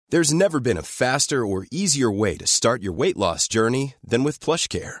There's never been a faster or easier way to start your weight loss journey than with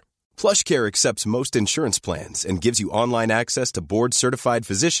PlushCare. PlushCare accepts most insurance plans and gives you online access to board-certified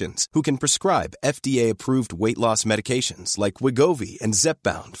physicians who can prescribe FDA-approved weight loss medications like Wegovy and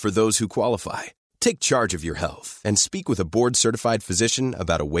Zepbound for those who qualify. Take charge of your health and speak with a board-certified physician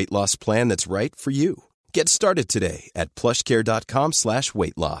about a weight loss plan that's right for you. Get started today at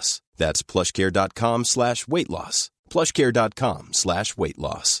plushcare.com/weight loss. That's plushcare.com/weight loss. plushcare.com/weight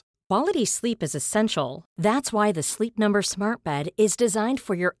loss. Quality sleep is essential. That's why the Sleep Number Smart Bed is designed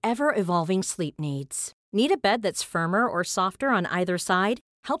for your ever-evolving sleep needs. Need a bed that's firmer or softer on either side?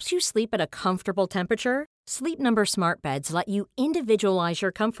 Helps you sleep at a comfortable temperature? Sleep Number Smart Beds let you individualize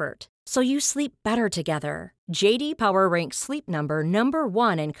your comfort, so you sleep better together. J.D. Power ranks Sleep Number number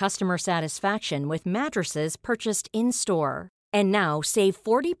 1 in customer satisfaction with mattresses purchased in-store. And now save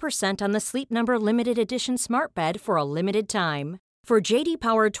 40% on the Sleep Number Limited Edition Smart Bed for a limited time. For J.D.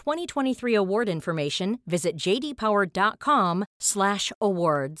 Power 2023 award information, visit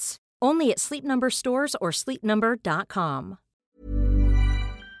jdpower.com/awards. Only at Sleep Number stores or sleepnumber.com.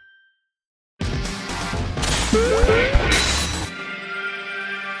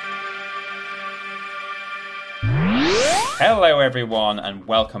 Hello everyone and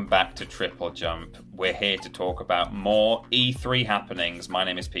welcome back to Triple Jump. We're here to talk about more E3 happenings. My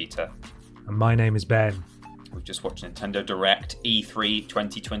name is Peter. And my name is Ben. We've just watched Nintendo Direct E3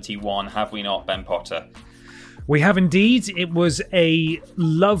 2021, have we not, Ben Potter? We have indeed. It was a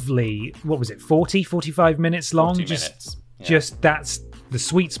lovely, 45 minutes long? 40 minutes. Yeah. Just that's the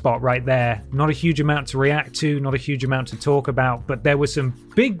sweet spot right there. Not a huge amount to react to, not a huge amount to talk about, but there were some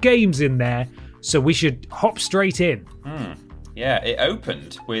big games in there, so we should hop straight in. Yeah, it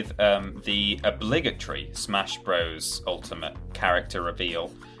opened with the obligatory Smash Bros. Ultimate character reveal.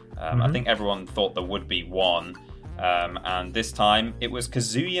 I think everyone thought there would be one, and this time it was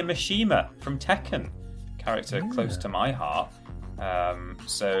Kazuya Mishima from Tekken, character close to my heart.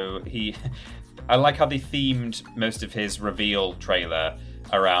 So I like how they themed most of his reveal trailer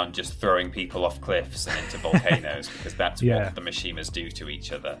around just throwing people off cliffs and into volcanoes, because that's what the Mishimas do to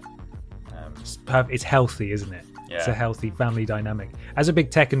each other. It's healthy, isn't it? Yeah. It's a healthy family dynamic. As a big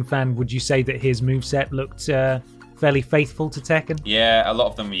Tekken fan, would you say that his moveset looked fairly faithful to Tekken? Yeah, a lot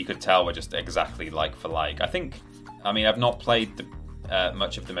of them you could tell were just exactly like for like. I've not played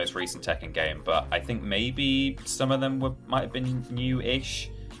much of the most recent Tekken game, but I think maybe some of them might have been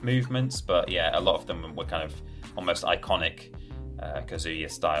new-ish movements, but yeah, a lot of them were kind of almost iconic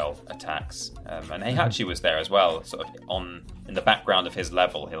Kazuya-style attacks. And Heihachi was there as well, sort of in the background of his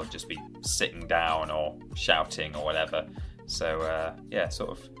level. He'll just be sitting down or shouting or whatever. So sort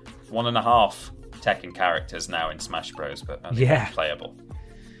of 1.5 Tekken characters now in Smash Bros, but only playable.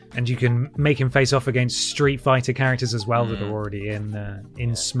 And you can make him face off against Street Fighter characters as well that are already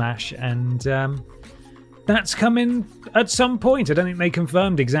in Smash, and that's coming at some point. I don't think they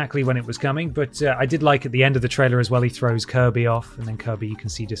confirmed exactly when it was coming, but I did like at the end of the trailer as well, he throws Kirby off, and then Kirby you can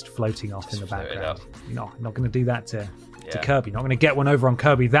see just floating off in the background. You're not going to do that to Kirby. Not going to get one over on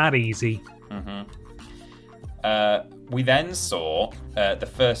Kirby that easy. We then saw the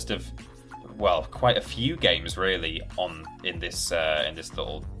first of quite a few games really in this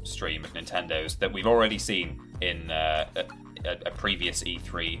little stream of Nintendo's that we've already seen in a previous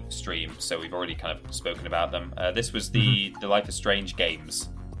E3 stream, so we've already kind of spoken about them. This was the Life is Strange games.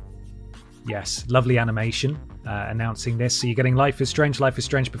 Yes, lovely animation announcing this. So you're getting Life is Strange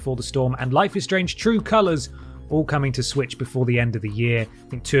Before the Storm, and Life is Strange True Colors all coming to Switch before the end of the year. I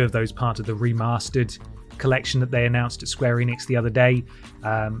think 2 of those part of the remastered collection that they announced at Square Enix the other day.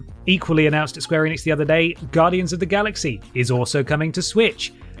 Equally announced at Square Enix the other day, Guardians of the Galaxy is also coming to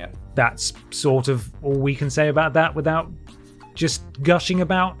Switch. Yep. That's sort of all we can say about that without just gushing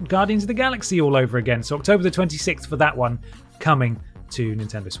about Guardians of the Galaxy all over again. So October the 26th for that one, coming to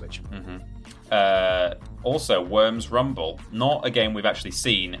Nintendo Switch. Also, Worms Rumble, not a game we've actually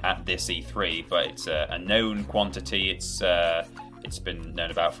seen at this E3, but it's a known quantity. It's been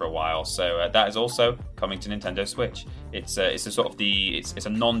known about for a while, so that is also coming to Nintendo Switch. It's a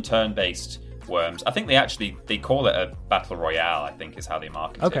non-turn-based Worms. I think they call it a battle royale. I think is how they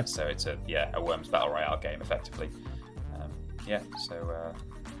market it. So it's a Worms battle royale game effectively.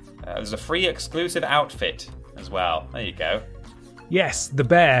 There's a free exclusive outfit as well. There you go. Yes, the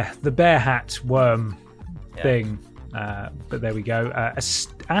bear hat worm thing. But there we go.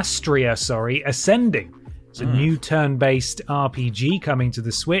 Astria, Ascending. It's a new turn-based RPG coming to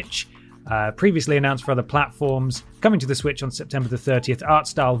the Switch. Previously announced for other platforms. Coming to the Switch on September the 30th. Art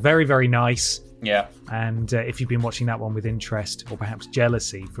style, very, very nice. Yeah. And if you've been watching that one with interest, or perhaps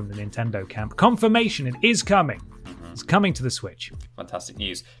jealousy from the Nintendo camp, confirmation it is coming. It's coming to the Switch. Fantastic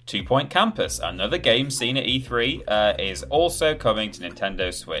news. 2 Point Campus, another game seen at E3, is also coming to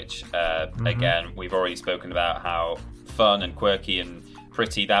Nintendo Switch. Again, we've already spoken about how fun and quirky and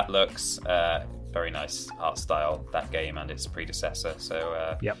pretty that looks. Very nice art style, that game and its predecessor.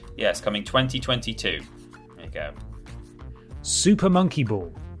 So, it's coming 2022. There you go. Super Monkey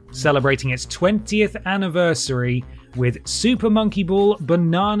Ball, celebrating its 20th anniversary with Super Monkey Ball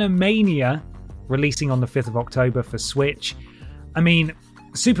Banana Mania, releasing on the 5th of October for Switch. I mean,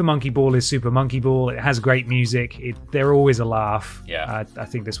 Super Monkey Ball is Super Monkey Ball. It has great music. They're always a laugh. Yeah. I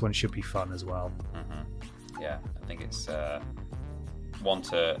think this one should be fun as well. Mm-hmm. Yeah, I think it's one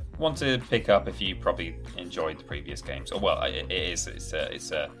to pick up if you probably enjoyed the previous games. Or well, it is. It's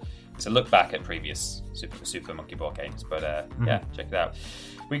a look back at previous Super Monkey Ball games. But yeah, check it out.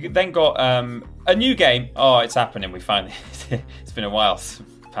 We then got a new game. Oh, it's happening. We finally. It's been a while.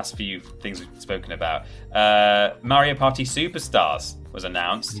 Past few things we've spoken about. Mario Party Superstars was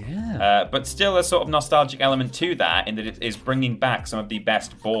announced. Yeah. But still a sort of nostalgic element to that, in that it is bringing back some of the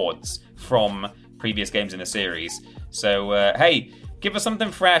best boards from previous games in the series. So hey, give us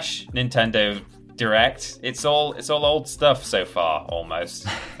something fresh, Nintendo Direct. It's all old stuff so far, almost.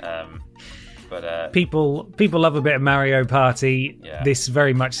 But people love a bit of Mario Party. Yeah. This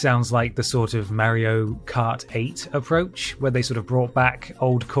very much sounds like the sort of Mario Kart 8 approach, where they sort of brought back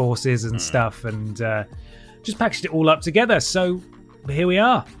old courses and stuff and just packaged it all up together. So here we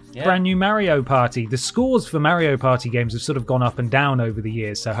are. Yeah. Brand new Mario Party. The scores for Mario Party games have sort of gone up and down over the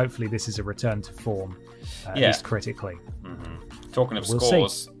years, so hopefully this is a return to form, at least critically. Mm-hmm. Talking of We'll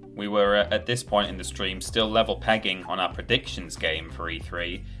scores, see. we were at this point in the stream still level pegging on our predictions game for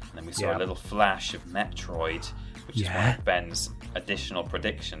E3, and then we saw a little flash of Metroid, which is one of Ben's additional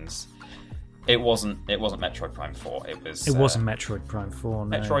predictions. It wasn't Metroid Prime 4. It wasn't Metroid Prime 4.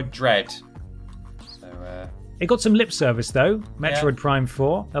 No. Metroid Dread. So it got some lip service though. Metroid Prime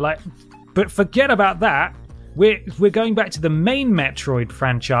 4. They're like, but forget about that. We're going back to the main Metroid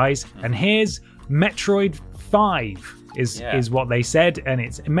franchise, and here's Metroid 5 is what they said, and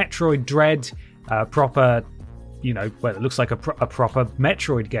it's Metroid Dread, proper. Well, it looks like a proper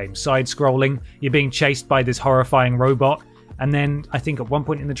Metroid game. Side-scrolling, you're being chased by this horrifying robot. And then I think at one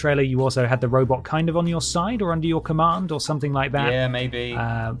point in the trailer, you also had the robot kind of on your side or under your command or something like that. Yeah, maybe.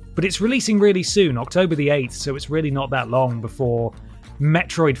 But it's releasing really soon, October the 8th, so it's really not that long before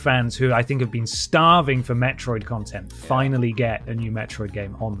Metroid fans, who I think have been starving for Metroid content, finally get a new Metroid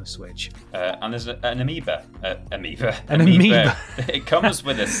game on the Switch. And there's an amiibo. An amiibo. It comes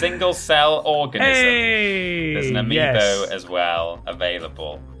with a single-cell organism. Hey! There's an amiibo as well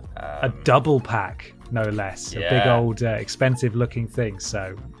available. A double pack, no less. A big old expensive-looking thing.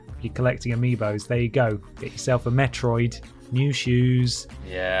 So if you're collecting amiibos, there you go. Get yourself a Metroid, new shoes.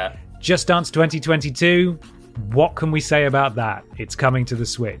 Yeah. Just Dance 2022. What can we say about that? It's coming to the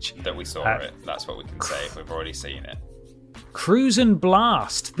Switch. That we saw it. That's what we can say. We've already seen it. Cruise and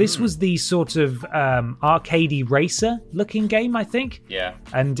Blast. This was the sort of arcadey racer looking game, I think. Yeah.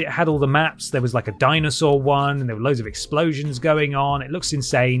 And it had all the maps. There was like a dinosaur one, and there were loads of explosions going on. It looks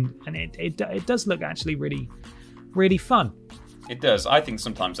insane, and it does look actually really, really fun. It does. I think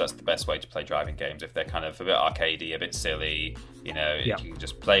sometimes that's the best way to play driving games, if they're kind of a bit arcadey, a bit silly. You can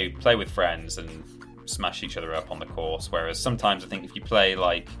just play with friends and smash each other up on the course. Whereas sometimes I think if you play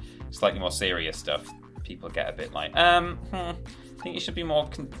like slightly more serious stuff, people get a bit like, I think you should be more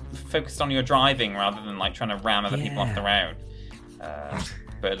focused on your driving rather than like trying to ram other people off the road.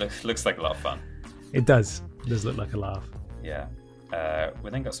 But it looks like a lot of fun. It does. It does look like a laugh. Yeah. We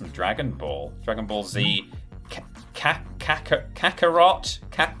then got some Dragon Ball Z Kakarot.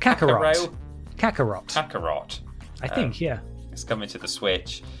 I think, yeah. It's coming to the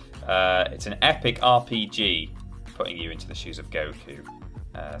Switch. It's an epic RPG, putting you into the shoes of Goku.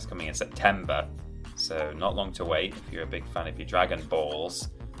 It's coming in September, so not long to wait if you're a big fan of your Dragon Balls.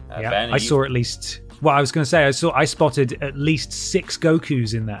 Ben, I saw at least. Well, I was going to say I spotted at least 6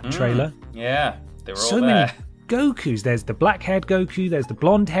 Gokus in that trailer. Yeah, they were all so there. Many Gokus. There's the black-haired Goku. There's the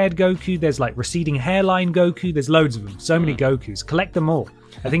blonde-haired Goku. There's like receding hairline Goku. There's loads of them. So many Gokus. Collect them all.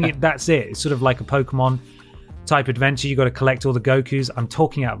 I think that's it. It's sort of like a Pokemon type adventure. You got to collect all the Gokus. I'm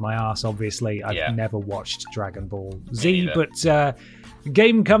talking out of my ass, obviously. I've never watched Dragon Ball Z, but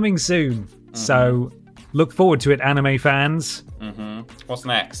game coming soon. So look forward to it, anime fans. What's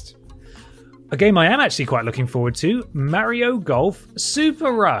next? A game I am actually quite looking forward to, Mario Golf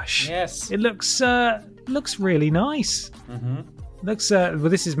Super Rush. Yes. It looks really nice. Well,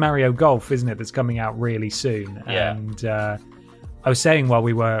 this is Mario Golf, isn't it, that's coming out really soon. Yeah. And I was saying while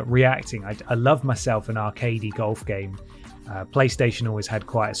we were reacting, I love myself an arcadey golf game. PlayStation always had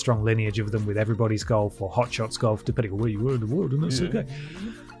quite a strong lineage of them with Everybody's Golf or Hot Shots Golf, depending on where you were in the world, and that's okay.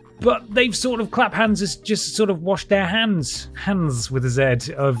 But they've sort of clap hands has just sort of washed their hands with a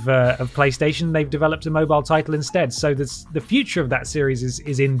Z of PlayStation. They've developed a mobile title instead. So the future of that series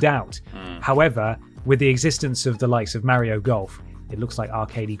is in doubt. However, with the existence of the likes of Mario Golf, it looks like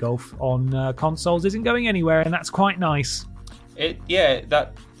arcadey golf on consoles isn't going anywhere, and that's quite nice. It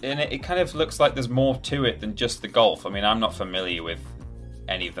kind of looks like there's more to it than just the golf. I mean, I'm not familiar with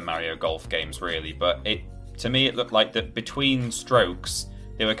any of the Mario Golf games really, but to me it looked like that between strokes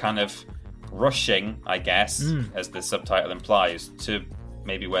they were kind of rushing, I guess, as the subtitle implies, to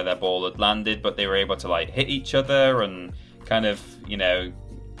maybe where their ball had landed, but they were able to like hit each other and kind of,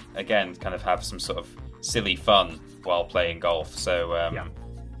 again, kind of have some sort of silly fun while playing golf. So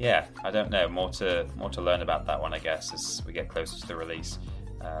yeah, I don't know. More to learn about that one, I guess, as we get closer to the release.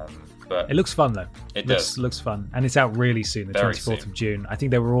 But it looks fun though. It looks fun, and it's out really soon, the 24th of June. I think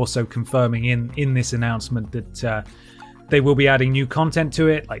they were also confirming in this announcement that they will be adding new content to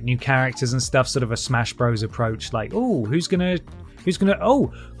it, like new characters and stuff, sort of a Smash Bros approach. Like, who's gonna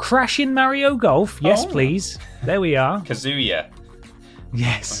crash in Mario Golf? Yes, please. There we are. Kazuya. Yes. I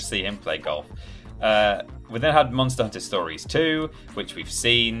want to see him play golf. We then had Monster Hunter Stories 2, which we've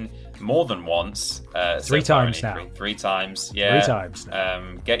seen more than once. 3 times now. 3 times, yeah. 3 times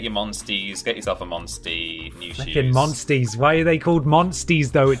now. Get your Monsties, get yourself a Monstie, new shoes. Freaking Monsties. Why are they called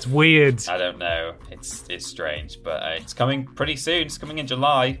Monsties, though? It's weird. I don't know. It's strange, but it's coming pretty soon. It's coming in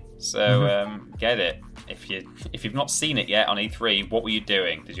July, so get it. If you've not seen it yet on E3, what were you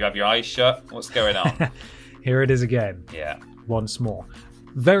doing? Did you have your eyes shut? What's going on? Here it is again. Yeah. Once more.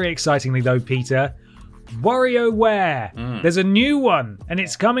 Very excitingly, though, Peter, WarioWare. There's a new one, and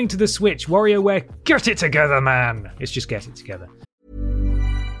it's coming to the Switch. WarioWare, get it together, man. It's just get it together.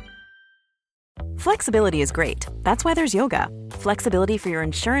 Flexibility is great. That's why there's yoga. Flexibility for your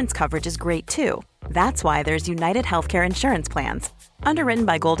insurance coverage is great, too. That's why there's United Healthcare Insurance Plans. Underwritten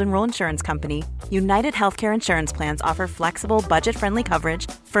by Golden Rule Insurance Company, United Healthcare Insurance Plans offer flexible, budget-friendly coverage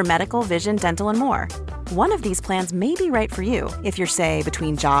for medical, vision, dental, and more. One of these plans may be right for you if you're, say,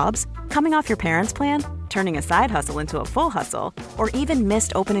 between jobs, coming off your parents' plan, turning a side hustle into a full hustle, or even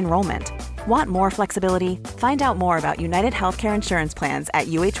missed open enrollment. Want more flexibility? Find out more about United Healthcare Insurance Plans at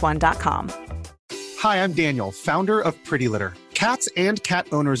uh1.com. Hi, I'm Daniel, founder of Pretty Litter. Cats and cat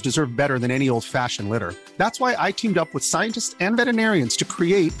owners deserve better than any old-fashioned litter. That's why I teamed up with scientists and veterinarians to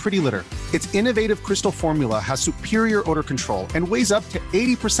create Pretty Litter. Its innovative crystal formula has superior odor control and weighs up to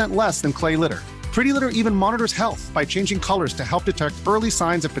 80% less than clay litter. Pretty Litter even monitors health by changing colors to help detect early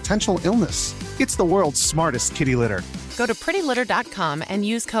signs of potential illness. It's the world's smartest kitty litter. Go to prettylitter.com and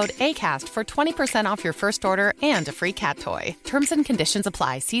use code ACAST for 20% off your first order and a free cat toy. Terms and conditions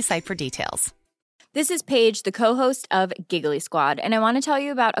apply. See site for details. This is Paige, the co-host of Giggly Squad, and I want to tell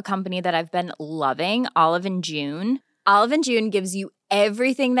you about a company that I've been loving, Olive & June. Olive & June gives you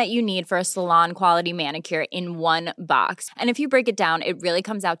everything that you need for a salon-quality manicure in one box. And if you break it down, it really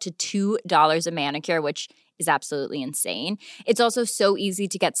comes out to $2 a manicure, which is absolutely insane. It's also so easy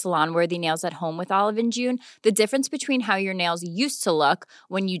to get salon-worthy nails at home with Olive & June. The difference between how your nails used to look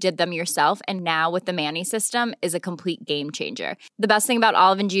when you did them yourself and now with the Mani system is a complete game changer. The best thing about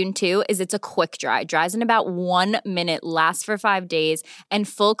Olive & June, too, is it's a quick dry. Dries in about 1 minute, lasts for 5 days, and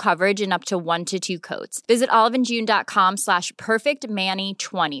full coverage in up to 1 to 2 coats. Visit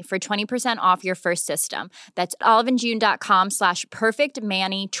oliveandjune.com/perfectmani20 for 20% off your first system. That's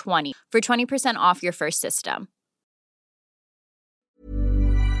oliveandjune.com/perfectmani20 for 20% off your first system.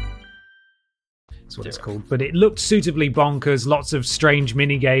 That's what it's called. But it looked suitably bonkers, lots of strange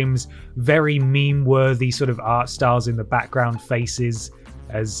mini games, very meme-worthy sort of art styles in the background faces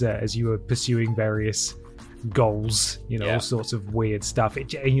as you were pursuing various goals, all sorts of weird stuff.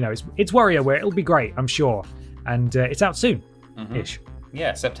 It's WarioWare. It'll be great, I'm sure. And it's out soon-ish.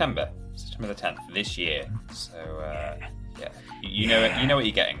 Yeah, September the 10th this year. So you know what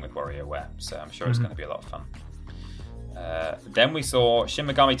you're getting with WarioWare. So I'm sure it's going to be a lot of fun. Then we saw Shin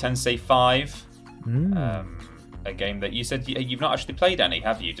Megami Tensei 5, a game that you said you've not actually played any,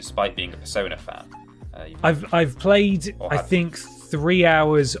 have you? Despite being a Persona fan, I've played I think 3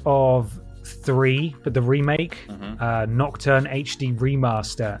 hours of 3, but the remake, Nocturne HD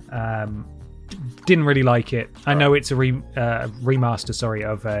remaster. Didn't really like it. I know it's a remaster,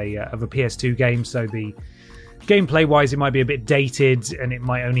 of a PS2 game, so the gameplay wise it might be a bit dated and it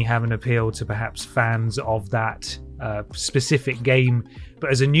might only have an appeal to perhaps fans of that specific game.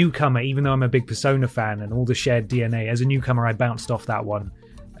 But as a newcomer, even though I'm a big Persona fan and all the shared DNA, as a newcomer I bounced off that one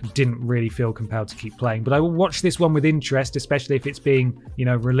didn't really feel compelled to keep playing. But I will watch this one with interest, especially if it's being,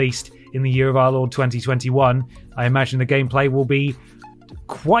 released in the year of our Lord 2021. I imagine the gameplay will be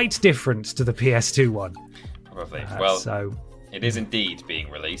quite different to the PS2 one. Probably. It is indeed being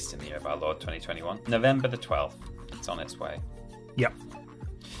released in the year of our Lord 2021. November the 12th. It's on its way. Yep.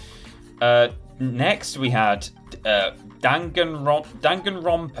 Next, we had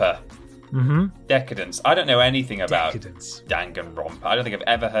Danganronpa. Decadence. I don't know anything about Danganronpa. I don't think I've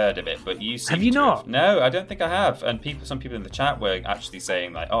ever heard of it, but you seem Have you not? No, I don't think I have. And some people in the chat were actually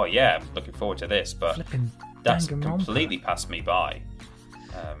saying like, "Oh yeah, I'm looking forward to this," but that's completely passed me by.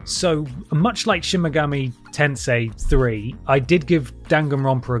 So, much like Shin Megami Tensei 3, I did give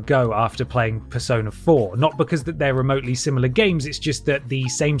Danganronpa a go after playing Persona 4. Not because that they're remotely similar games, it's just that the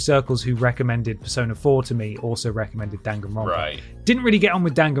same circles who recommended Persona 4 to me also recommended Danganronpa. Right. Didn't really get on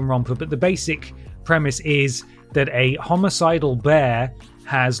with Danganronpa, but the basic premise is that a homicidal bear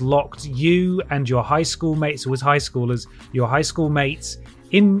has locked you and your high school mates, who was high schoolers, your high school mates,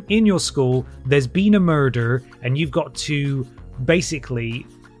 in your school. There's been a murder, and you've got to basically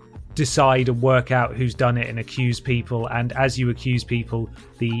decide and work out who's done it and accuse people, and as you accuse people,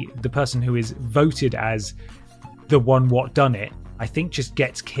 the person who is voted as the one what done it, I think, just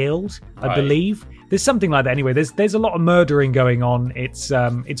gets killed. Right. I believe there's something like that. Anyway, there's a lot of murdering going on. It's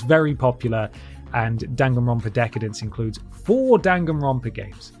very popular, and Danganronpa Decadence includes 4 Danganronpa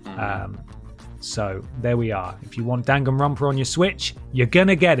games. So there we are. If you want Danganronpa on your Switch, you're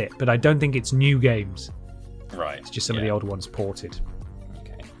gonna get it, but I don't think it's new games. Right. It's just some of the old ones ported.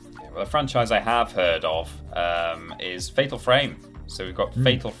 Okay. Yeah, well, a franchise I have heard of is Fatal Frame. So we've got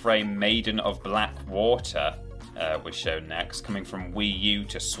Fatal Frame Maiden of Black Water was shown next, coming from Wii U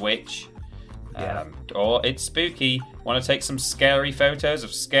to Switch. It's spooky. Want to take some scary photos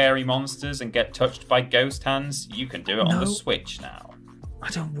of scary monsters and get touched by ghost hands? You can do it on the Switch now. I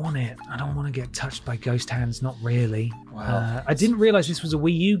don't want it. I don't want to get touched by ghost hands. Not really. Well, I didn't realise this was a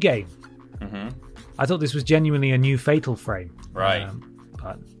Wii U game. I thought this was genuinely a new Fatal Frame. Right.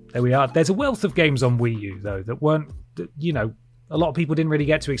 But there we are. There's a wealth of games on Wii U, though, that weren't, a lot of people didn't really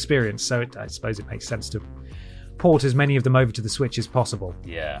get to experience. So I suppose it makes sense to port as many of them over to the Switch as possible.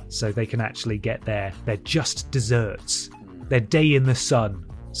 Yeah. So they can actually get their just desserts, their day in the sun,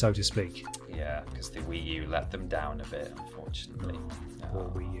 so to speak. Yeah, because the Wii U let them down a bit, unfortunately. Poor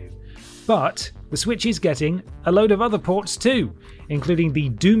Wii U. But the Switch is getting a load of other ports too, including the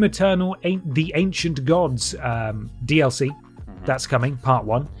Doom Eternal The Ancient Gods DLC. That's coming, part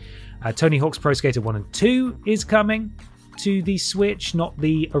 1. Tony Hawk's Pro Skater 1 and 2 is coming to the Switch. Not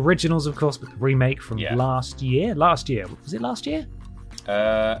the originals, of course, but the remake from last year. Was it last year?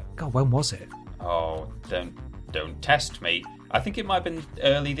 God, when was it? Oh, don't test me. I think it might have been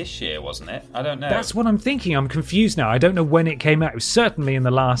early this year, wasn't it? I don't know. That's what I'm thinking. I'm confused now. I don't know when it came out. It was certainly in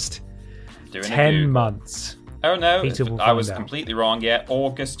the last 10 months. Oh no, I was completely wrong. Yeah,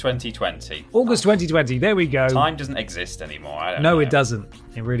 August 2020. August 2020, there we go. Time doesn't exist anymore. I don't know. It doesn't.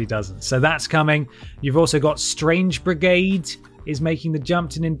 It really doesn't. So that's coming. You've also got Strange Brigade is making the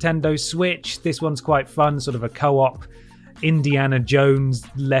jump to Nintendo Switch. This one's quite fun, sort of a co-op Indiana Jones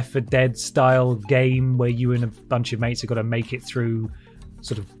Left 4 Dead style game where you and a bunch of mates have got to make it through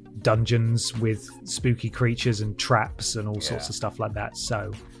sort of dungeons with spooky creatures and traps and all sorts of stuff like that.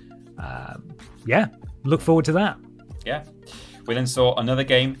 So look forward to that. Yeah. We then saw another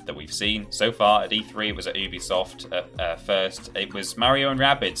game that we've seen so far at E3. It was at Ubisoft first. It was Mario and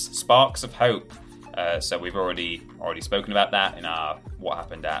Rabbids Sparks of Hope. So we've already spoken about that in our What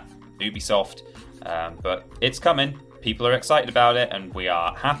Happened at Ubisoft. But it's coming. People are excited about it, and we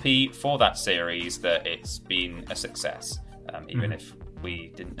are happy for that series that it's been a success, even if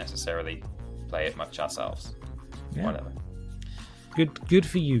we didn't necessarily play it much ourselves. Yeah. Whatever. Good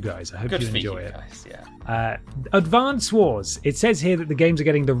for you guys. I hope you enjoy it. Guys, yeah. Advance Wars. It says here that the games are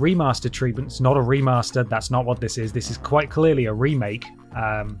getting the remaster treatment. It's not a remaster. That's not what this is. This is quite clearly a remake.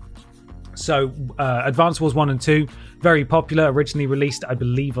 Advance Wars 1 and 2, very popular. Originally released, I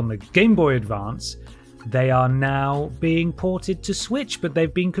believe, on the Game Boy Advance. They are now being ported to Switch, but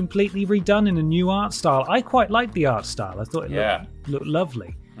they've been completely redone in a new art style. I quite like the art style. I thought it looked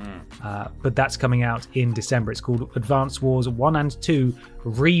lovely. But that's coming out in December. It's called Advance Wars 1 and 2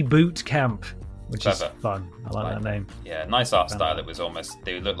 Reboot Camp, which is fun. I like that name. Yeah, nice art style. It was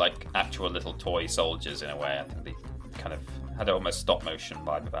they looked like actual little toy soldiers in a way. I think they kind of had an almost stop motion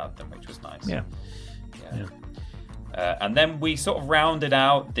vibe about them, which was nice. Yeah. And then we sort of rounded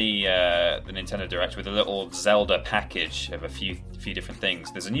out the Nintendo Direct with a little Zelda package of a few different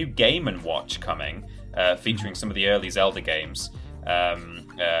things. There's a new Game & Watch coming, featuring some of the early Zelda games.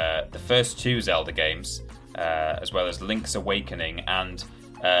 The first 2 Zelda games, as well as Link's Awakening and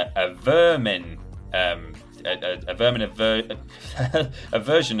a vermin, a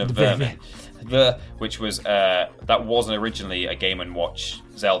version of Vermin, which was that wasn't originally a Game & Watch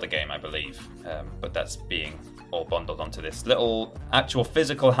Zelda game, I believe, but that's being all bundled onto this little actual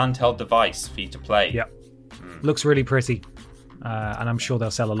physical handheld device for you to play. Yep. Looks really pretty. And I'm sure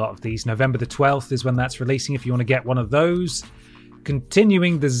they'll sell a lot of these. November the 12th is when that's releasing if you want to get one of those.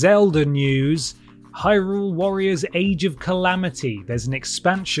 Continuing the Zelda news, Hyrule Warriors Age of Calamity. There's an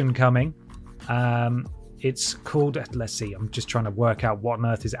expansion coming. It's called, let's see, I'm just trying to work out what on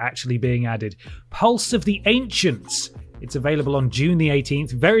earth is actually being added. Pulse of the Ancients. It's available on June the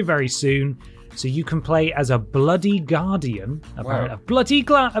 18th, very, very soon. So you can play as a bloody guardian. A bloody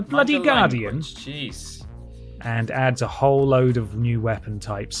guardian. Jeez. And adds a whole load of new weapon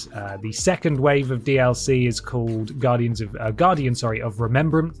types. The second wave of DLC is called Guardian of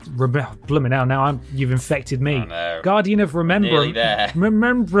Remembrance. You've infected me. Oh, no. Guardian of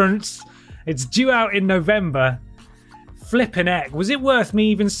Remembrance. It's due out in November. Flippin' heck. Was it worth me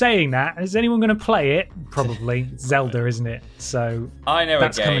even saying that? Is anyone going to play it? Probably. It's Zelda, isn't it? So I know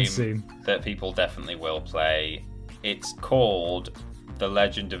that's a coming game soon. That people definitely will play. It's called The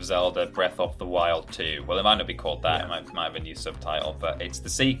Legend of Zelda Breath of the Wild 2. Well, it might not be called that. Yeah. It might have a new subtitle, but it's the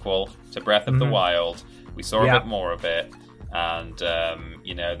sequel to Breath of the Wild. We saw a bit more of it, and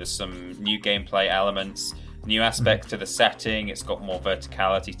there's some new gameplay elements, new aspects to the setting. It's got more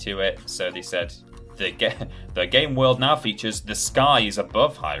verticality to it. So they said the game world now features the skies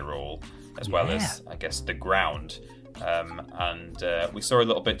above Hyrule, as well as, I guess, the ground. And we saw a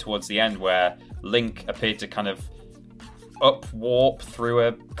little bit towards the end where Link appeared to kind of up warp through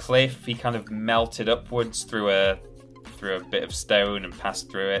a cliff. He kind of melted upwards through a bit of stone and passed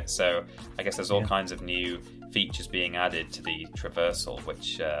through it. So I guess there's all kinds of new features being added to the traversal,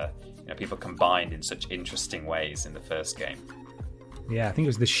 which people combined in such interesting ways in the first game. Yeah, I think it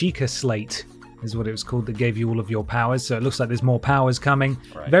was the Sheikah Slate is what it was called that gave you all of your powers. So it looks like there's more powers coming.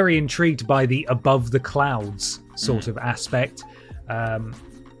 Right. Very intrigued by the above the clouds sort of aspect.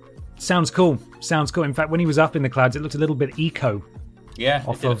 Sounds cool. In fact, when he was up in the clouds, it looked a little bit eco. Yeah,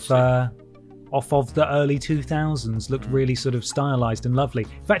 off of the early 2000s. Looked really sort of stylized and lovely.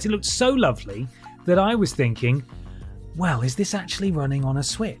 In fact, it looked so lovely that I was thinking, well, is this actually running on a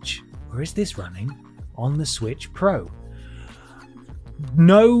Switch? Or is this running on the Switch Pro?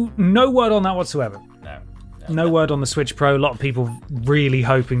 No word on that whatsoever. No word on the Switch Pro. A lot of people really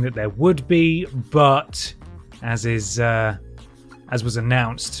hoping that there would be, but as was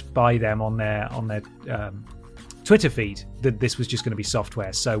announced by them on their Twitter feed, that this was just going to be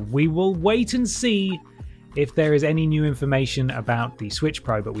software. So we will wait and see if there is any new information about the Switch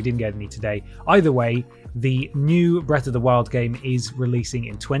Pro, but we didn't get any today. Either way, the new Breath of the Wild game is releasing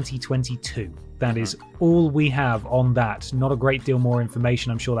in 2022. That is all we have on that. Not a great deal more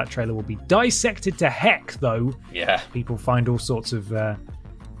information. I'm sure that trailer will be dissected to heck, though. Yeah. People find all sorts of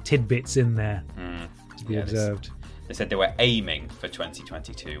tidbits in there to be observed. They said they were aiming for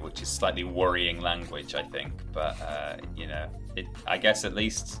 2022, which is slightly worrying language, I think. But, I guess at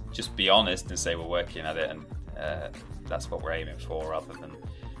least just be honest and say we're working at it, and that's what we're aiming for, rather than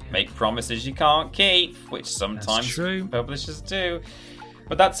make promises you can't keep, which sometimes publishers do.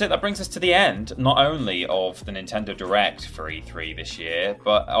 But that's it. That brings us to the end, not only of the Nintendo Direct for E3 this year,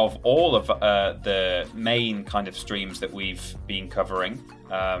 but of all of the main kind of streams that we've been covering.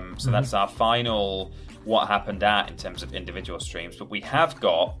 So that's our final what happened at in terms of individual streams. But we have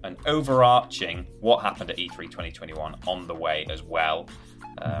got an overarching what happened at E3 2021 on the way as well.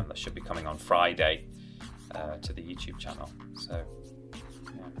 That should be coming on Friday to the YouTube channel. So...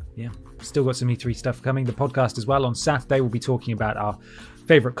 Yeah, still got some E3 stuff coming. The podcast as well on Saturday. We'll be talking about our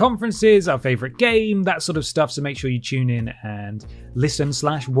favourite conferences, our favourite game, that sort of stuff. So make sure you tune in and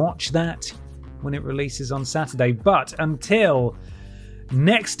listen/watch that when it releases on Saturday. But until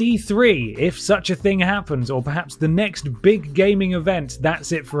next E3, if such a thing happens, or perhaps the next big gaming event,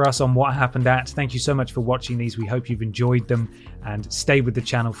 that's it for us on What Happened At. Thank you so much for watching these. We hope you've enjoyed them, and stay with the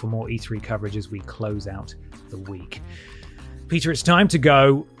channel for more E3 coverage as we close out the week. Peter, it's time to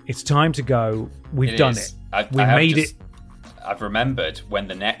go. It's time to go. We've done it. We made it. I've remembered when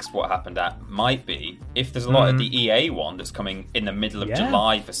the next What Happened At might be, if there's a lot of the EA one that's coming in the middle of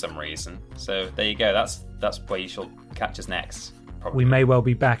July for some reason. So there you go. That's where you shall catch us next. Probably. We may well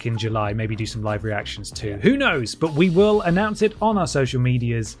be back in July, maybe do some live reactions too. Who knows? But we will announce it on our social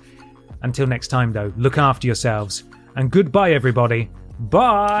medias. Until next time, though, look after yourselves. And goodbye, everybody.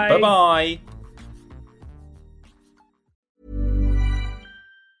 Bye. Bye-bye.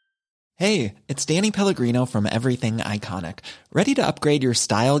 Hey, it's Danny Pellegrino from Everything Iconic. Ready to upgrade your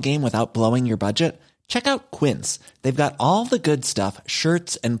style game without blowing your budget? Check out Quince. They've got all the good stuff,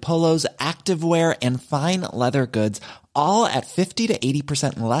 shirts and polos, activewear, and fine leather goods, all at 50 to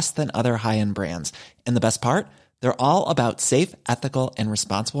 80% less than other high-end brands. And the best part? They're all about safe, ethical, and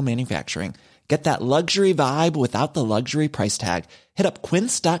responsible manufacturing. Get that luxury vibe without the luxury price tag. Hit up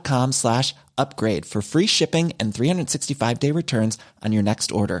quince.com/upgrade for free shipping and 365-day returns on your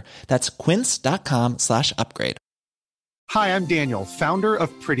next order. That's quince.com/upgrade. Hi, I'm Daniel, founder of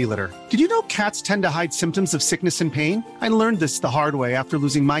Pretty Litter. Did you know cats tend to hide symptoms of sickness and pain? I learned this the hard way after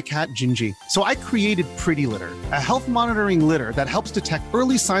losing my cat, Gingy. So I created Pretty Litter, a health monitoring litter that helps detect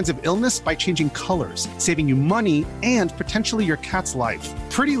early signs of illness by changing colors, saving you money and potentially your cat's life.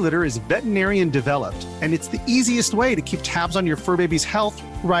 Pretty Litter is veterinarian developed, and it's the easiest way to keep tabs on your fur baby's health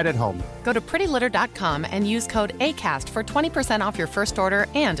right at home. Go to prettylitter.com and use code ACAST for 20% off your first order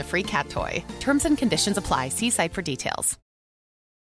and a free cat toy. Terms and conditions apply. See site for details.